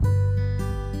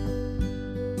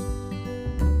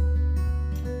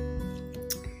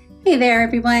Hey there,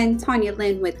 everyone. Tanya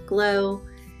Lynn with Glow.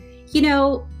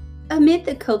 Amid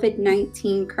the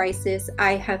COVID-19 crisis,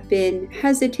 I have been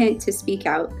hesitant to speak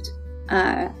out.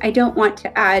 I don't want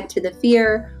to add to the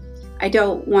fear. I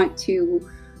don't want to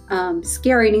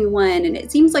scare anyone. And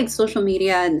it seems like social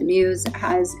media and the news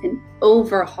has an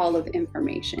overhaul of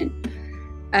information.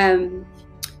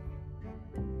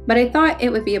 But I thought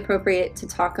it would be appropriate to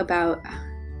talk about,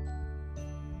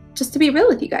 just to be real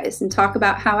with you guys and talk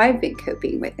about how I've been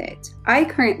coping with it. I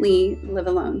currently live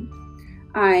alone.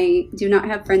 I do not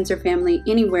have friends or family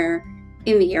anywhere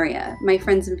in the area. My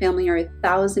friends and family are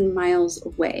 1,000 miles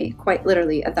away, quite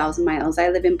literally 1,000 miles. I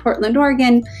live in Portland,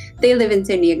 Oregon. They live in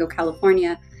San Diego,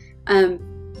 California.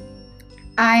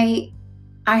 I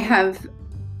have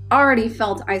already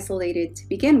felt isolated to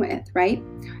begin with, right?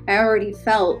 I already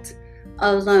felt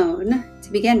alone to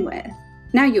begin with.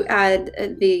 Now you add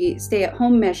the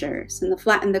stay-at-home measures and the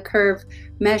flatten the curve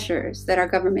measures that our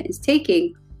government is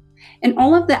taking, and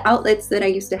all of the outlets that I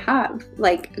used to have,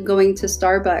 like going to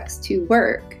Starbucks to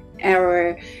work,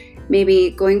 or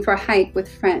maybe going for a hike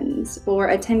with friends, or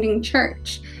attending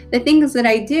church. The things that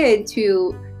I did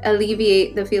to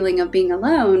alleviate the feeling of being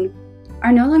alone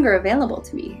are no longer available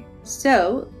to me.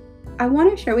 So I want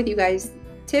to share with you guys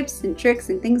tips and tricks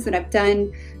and things that I've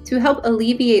done to help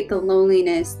alleviate the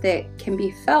loneliness that can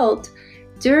be felt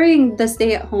during the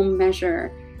stay-at-home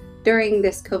measure during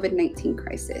this COVID-19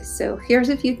 crisis. So here's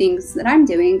a few things that I'm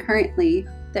doing currently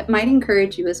that might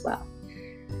encourage you as well.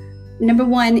 Number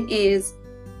one is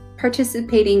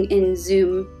participating in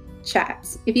Zoom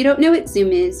chats. If you don't know what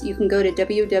Zoom is, you can go to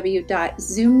www.zoom.com.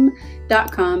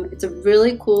 It's a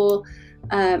really cool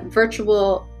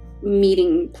virtual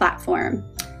meeting platform.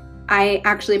 I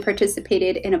actually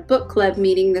participated in a book club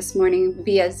meeting this morning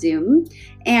via Zoom,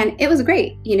 and it was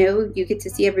great. You get to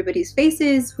see everybody's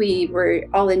faces. We were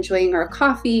all enjoying our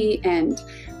coffee, and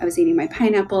I was eating my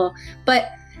pineapple,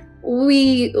 but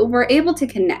we were able to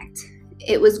connect.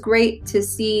 It was great to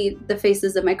see the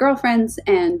faces of my girlfriends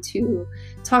and to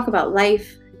talk about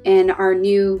life and our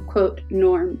new, quote,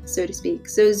 norm, so to speak.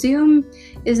 So Zoom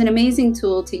is an amazing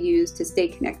tool to use to stay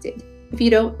connected. If you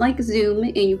don't like Zoom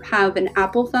and you have an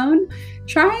Apple phone,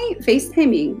 try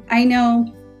FaceTiming. I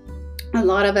know a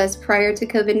lot of us prior to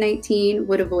COVID-19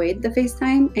 would avoid the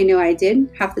FaceTime. I know I did.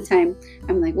 Half the time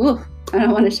I'm like, whoa, I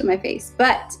don't want to show my face.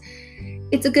 But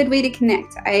it's a good way to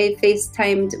connect. I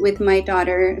FaceTimed with my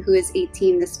daughter, who is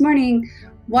 18, this morning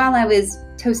while I was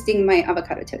toasting my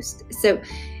avocado toast. So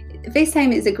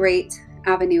FaceTime is a great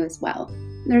avenue as well.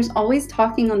 There's always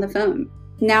talking on the phone.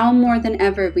 Now more than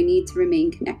ever, we need to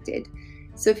remain connected.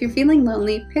 So if you're feeling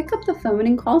lonely, pick up the phone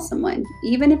and call someone,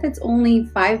 even if it's only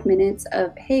 5 minutes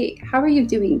of, hey, how are you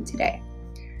doing today?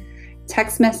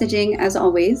 Text messaging, as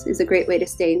always, is a great way to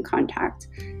stay in contact.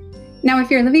 Now,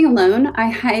 if you're living alone, I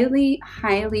highly,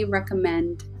 highly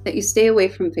recommend that you stay away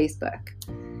from Facebook.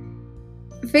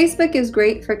 Facebook is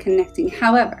great for connecting.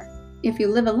 However, if you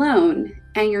live alone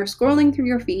and you're scrolling through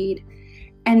your feed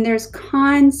and there's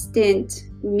constant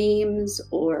memes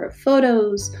or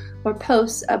photos or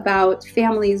posts about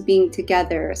families being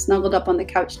together, snuggled up on the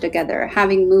couch together,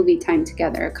 having movie time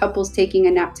together, couples taking a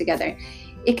nap together,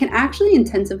 it can actually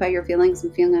intensify your feelings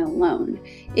of feeling alone.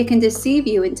 It can deceive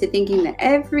you into thinking that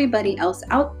everybody else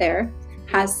out there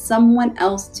has someone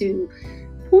else to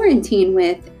quarantine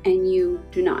with and you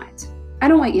do not. I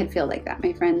don't want you to feel like that,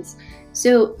 my friends.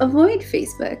 So avoid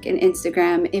Facebook and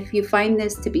Instagram if you find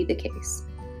this to be the case.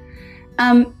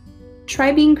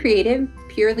 Try being creative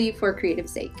purely for creative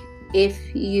sake.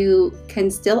 If you can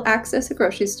still access a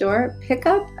grocery store, pick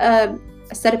up a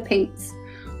set of paints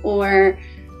or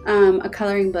a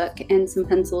coloring book and some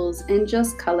pencils and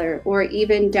just color, or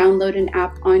even download an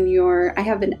app on I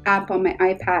have an app on my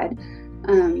iPad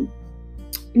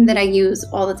that I use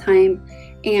all the time,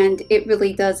 and it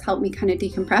really does help me kind of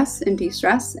decompress and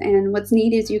de-stress. And what's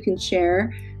neat is you can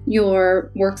share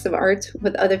your works of art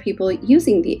with other people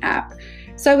using the app.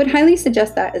 So I would highly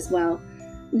suggest that as well.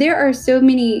 There are so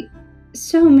many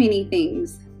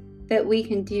things that we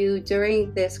can do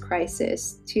during this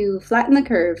crisis to flatten the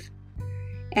curve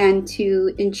and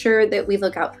to ensure that we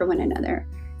look out for one another.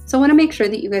 So I want to make sure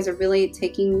that you guys are really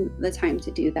taking the time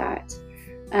to do that.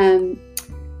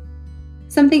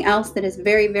 Something else that is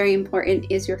very, very important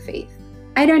is your faith.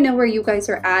 I don't know where you guys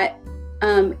are at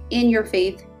in your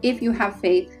faith, if you have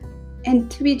faith. And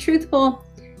to be truthful,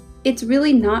 it's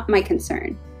really not my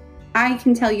concern. I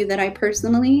can tell you that I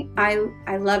personally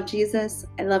love Jesus.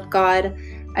 I love God.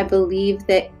 I believe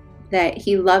that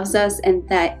He loves us and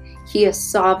that He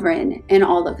is sovereign in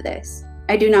all of this.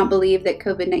 I do not believe that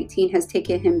COVID-19 has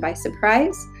taken Him by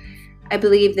surprise. I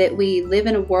believe that we live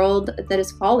in a world that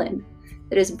is fallen,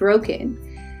 that is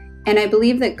broken. And I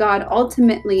believe that God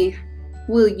ultimately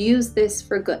will use this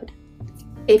for good.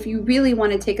 If you really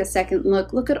want to take a second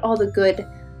look at all the good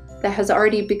that has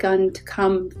already begun to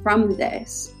come from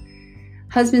this.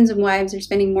 Husbands and wives are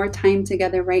spending more time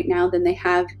together right now than they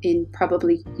have in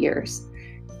probably years.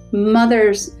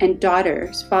 Mothers and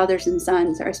daughters, fathers and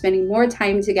sons are spending more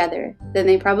time together than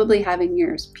they probably have in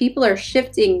years. People are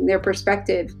shifting their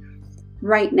perspective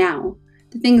right now.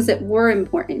 The things that were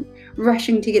important,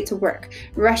 rushing to get to work,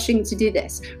 rushing to do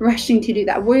this, rushing to do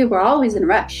that. We were always in a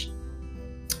rush.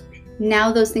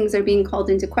 Now those things are being called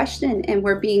into question, and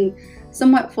we're being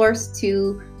somewhat forced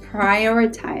to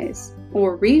prioritize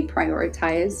or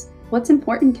reprioritize what's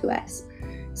important to us.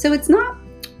 So it's not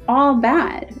all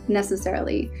bad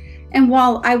necessarily. And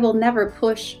while I will never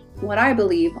push what I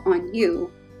believe on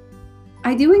you,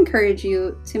 I do encourage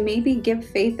you to maybe give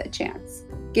faith a chance,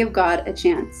 give God a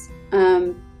chance.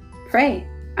 Pray,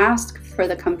 ask for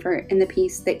the comfort and the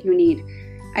peace that you need.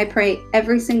 I pray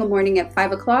every single morning at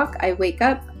 5 o'clock. I wake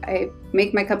up, I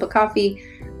make my cup of coffee,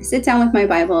 I sit down with my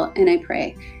Bible, and I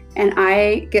pray. And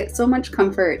I get so much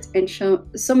comfort and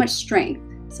so much strength,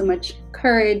 so much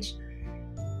courage,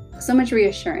 so much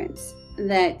reassurance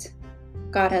that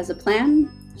God has a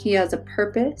plan, He has a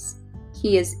purpose,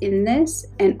 He is in this,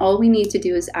 and all we need to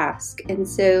do is ask. And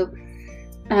so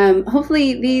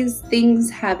hopefully these things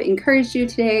have encouraged you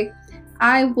today.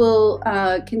 I will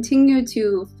continue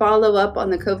to follow up on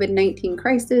the COVID-19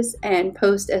 crisis and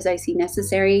post as I see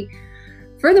necessary.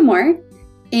 Furthermore,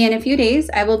 in a few days,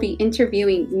 I will be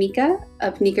interviewing Nika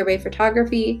of Nika Ray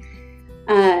Photography,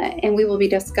 and we will be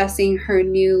discussing her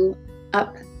new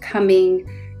upcoming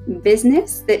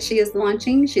business that she is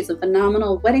launching. She's a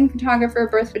phenomenal wedding photographer,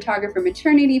 birth photographer,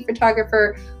 maternity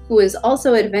photographer, who is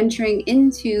also adventuring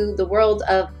into the world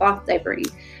of cloth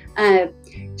diapering.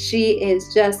 She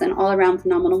is just an all-around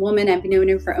phenomenal woman. I've known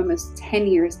her for almost 10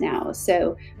 years now,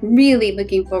 so really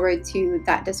looking forward to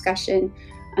that discussion.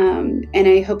 And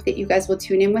I hope that you guys will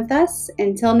tune in with us.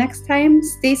 Until next time,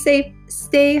 stay safe,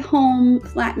 stay home,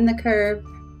 flatten the curve.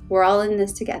 We're all in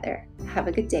this together. Have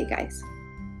a good day, guys.